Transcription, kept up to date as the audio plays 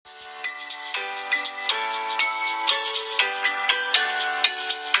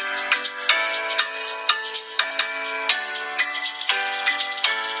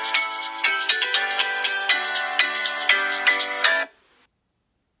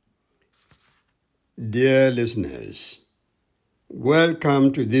Dear listeners,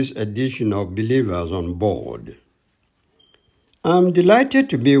 welcome to this edition of Believers on Board. I'm delighted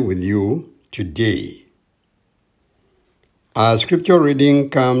to be with you today. Our scripture reading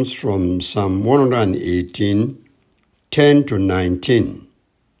comes from Psalm 118, 10 to 19.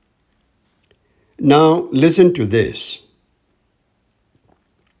 Now listen to this.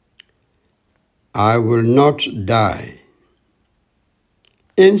 I will not die.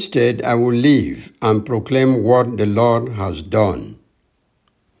 Instead, I will live and proclaim what the Lord has done.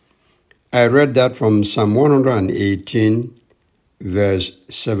 I read that from Psalm 118, verse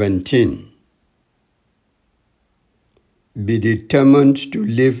 17. Be determined to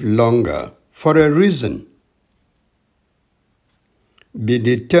live longer for a reason. Be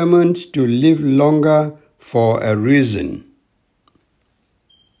determined to live longer for a reason.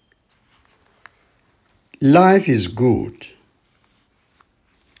 Life is good,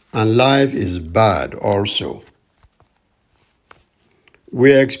 and life is bad also.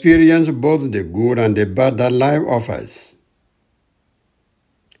 We experience both the good and the bad that life offers.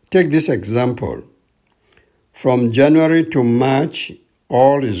 Take this example. From January to March,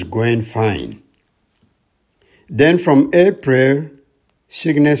 all is going fine. Then from April,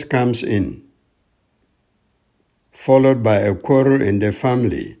 sickness comes in, followed by a quarrel in the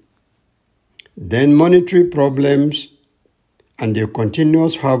family. Then monetary problems and the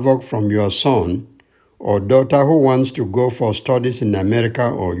continuous havoc from your son or daughter who wants to go for studies in America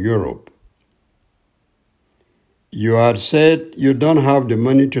or Europe. You had said you don't have the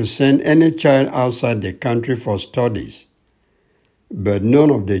money to send any child outside the country for studies, but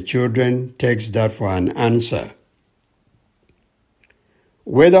none of the children takes that for an answer.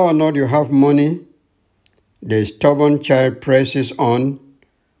 Whether or not you have money, the stubborn child presses on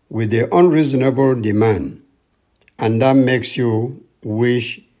with the unreasonable demand, and that makes you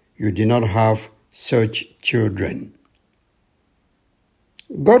wish you did not have such children.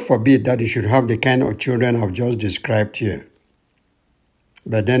 God forbid that you should have the kind of children I've just described here.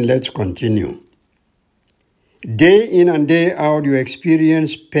 But then let's continue. Day in and day out, you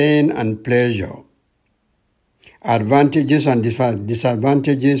experience pain and pleasure. Advantages and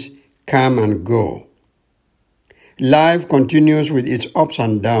disadvantages come and go. Life continues with its ups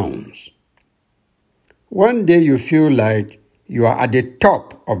and downs. One day you feel like you are at the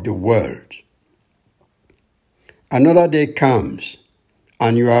top of the world. Another day comes,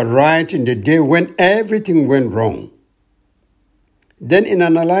 and you are right in the day when everything went wrong. Then in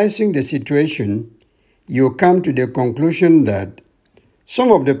analyzing the situation, you come to the conclusion that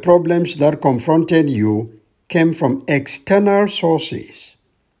some of the problems that confronted you came from external sources,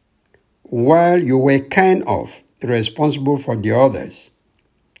 while you were kind of responsible for the others.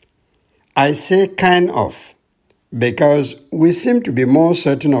 I say kind of because we seem to be more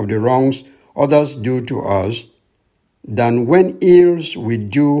certain of the wrongs others do to us than when ills we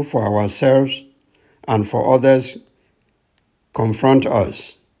do for ourselves and for others confront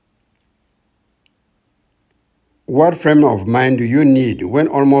us. What frame of mind do you need when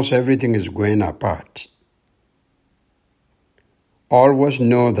almost everything is going apart? Always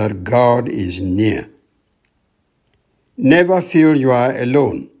know that God is near. Never feel you are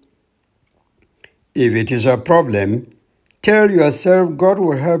alone. If it is a problem, tell yourself God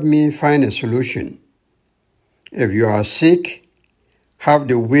will help me find a solution. If you are sick, have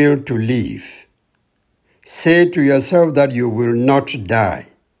the will to live. Say to yourself that you will not die.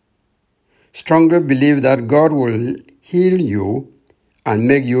 Strongly believe that God will heal you and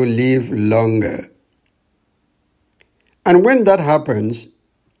make you live longer. And when that happens,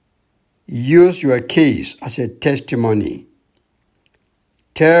 use your case as a testimony.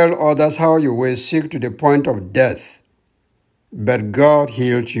 Tell others how you were sick to the point of death, but God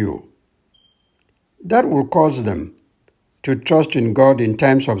healed you. That will cause them to trust in God in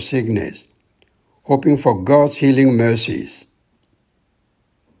times of sickness, hoping for God's healing mercies.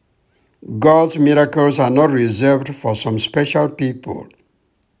 God's miracles are not reserved for some special people.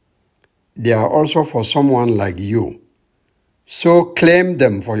 They are also for someone like you. So claim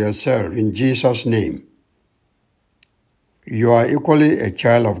them for yourself in Jesus' name. You are equally a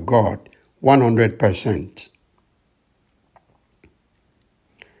child of God, 100%.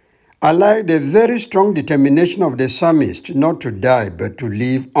 I like the very strong determination of the psalmist not to die but to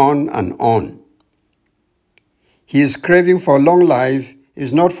live on and on. His craving for long life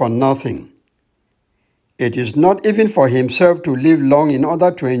is not for nothing. It is not even for himself to live long in order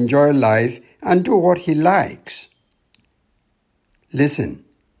to enjoy life and do what he likes. Listen,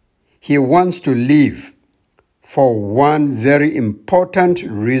 he wants to live for one very important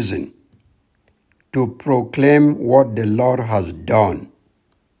reason: to proclaim what the Lord has done.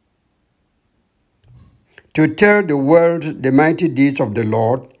 to tell the world the mighty deeds of the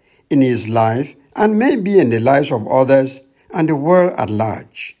Lord in his life and maybe in the lives of others and the world at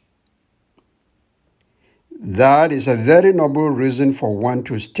large. That is a very noble reason for one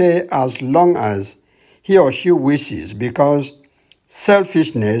to stay as long as he or she wishes, because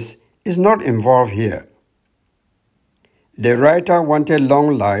selfishness is not involved here. The writer wanted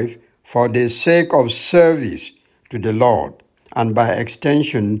long life for the sake of service to the Lord and by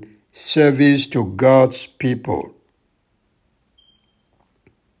extension, service to God's people.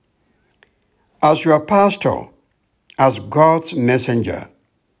 As your pastor, as God's messenger,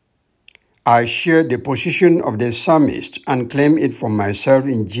 I share the position of the psalmist and claim it for myself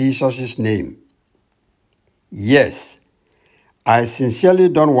in Jesus' name. Yes, I sincerely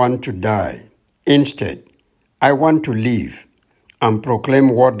don't want to die. Instead, I want to live and proclaim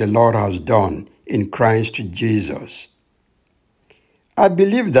what the Lord has done in Christ Jesus. I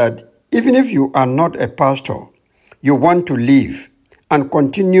believe that even if you are not a pastor, you want to live and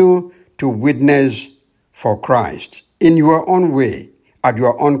continue to witness for Christ in your own way, at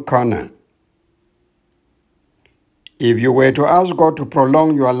your own corner. If you were to ask God to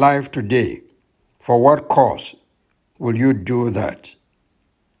prolong your life today, for what cause will you do that?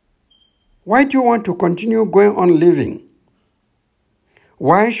 Why do you want to continue going on living?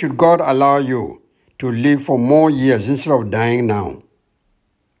 Why should God allow you to live for more years instead of dying now?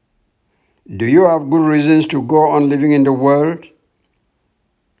 Do you have good reasons to go on living in the world?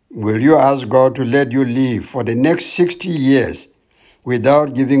 Will you ask God to let you live for the next 60 years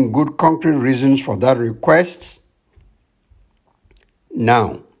without giving good concrete reasons for that request?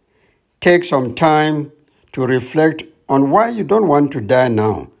 Now, take some time to reflect on why you don't want to die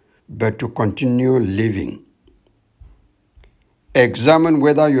now, but to continue living. Examine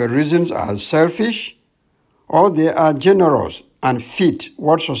whether your reasons are selfish or they are generous and fit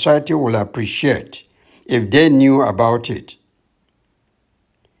what society will appreciate if they knew about it.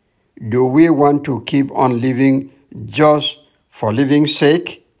 Do we want to keep on living just for living's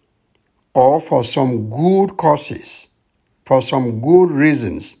sake, or for some good causes, for some good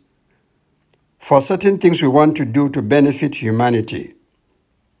reasons, for certain things we want to do to benefit humanity?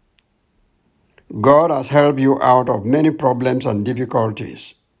 God has helped you out of many problems and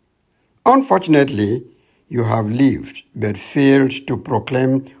difficulties. Unfortunately, you have lived but failed to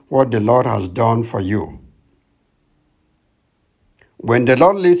proclaim what the Lord has done for you. When the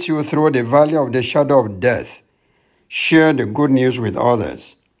Lord leads you through the valley of the shadow of death, share the good news with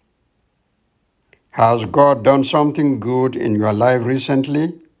others. Has God done something good in your life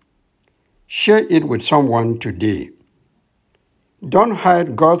recently? Share it with someone today. Don't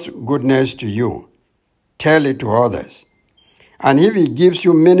hide God's goodness to you. Tell it to others. And if He gives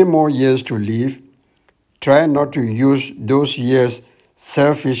you many more years to live, try not to use those years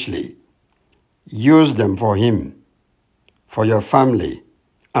selfishly. Use them for Him, for your family,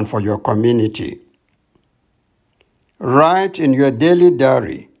 and for your community. Write in your daily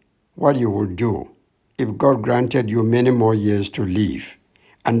diary what you will do if God granted you many more years to live,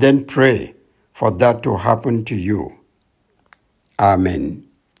 and then pray for that to happen to you. Amen.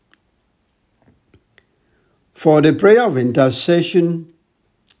 For the prayer of intercession,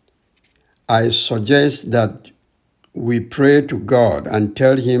 I suggest that we pray to God and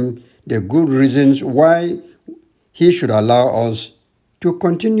tell Him the good reasons why He should allow us to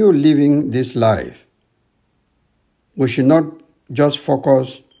continue living this life. We should not just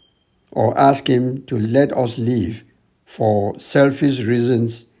focus or ask Him to let us live for selfish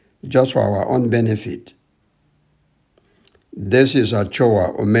reasons just for our own benefit. This is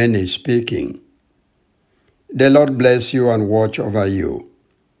Achoa Omene speaking. The Lord bless you and watch over you.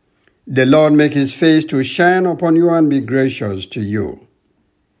 The Lord make His face to shine upon you and be gracious to you.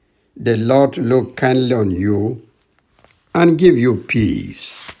 The Lord look kindly on you and give you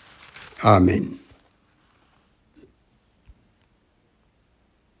peace. Amen.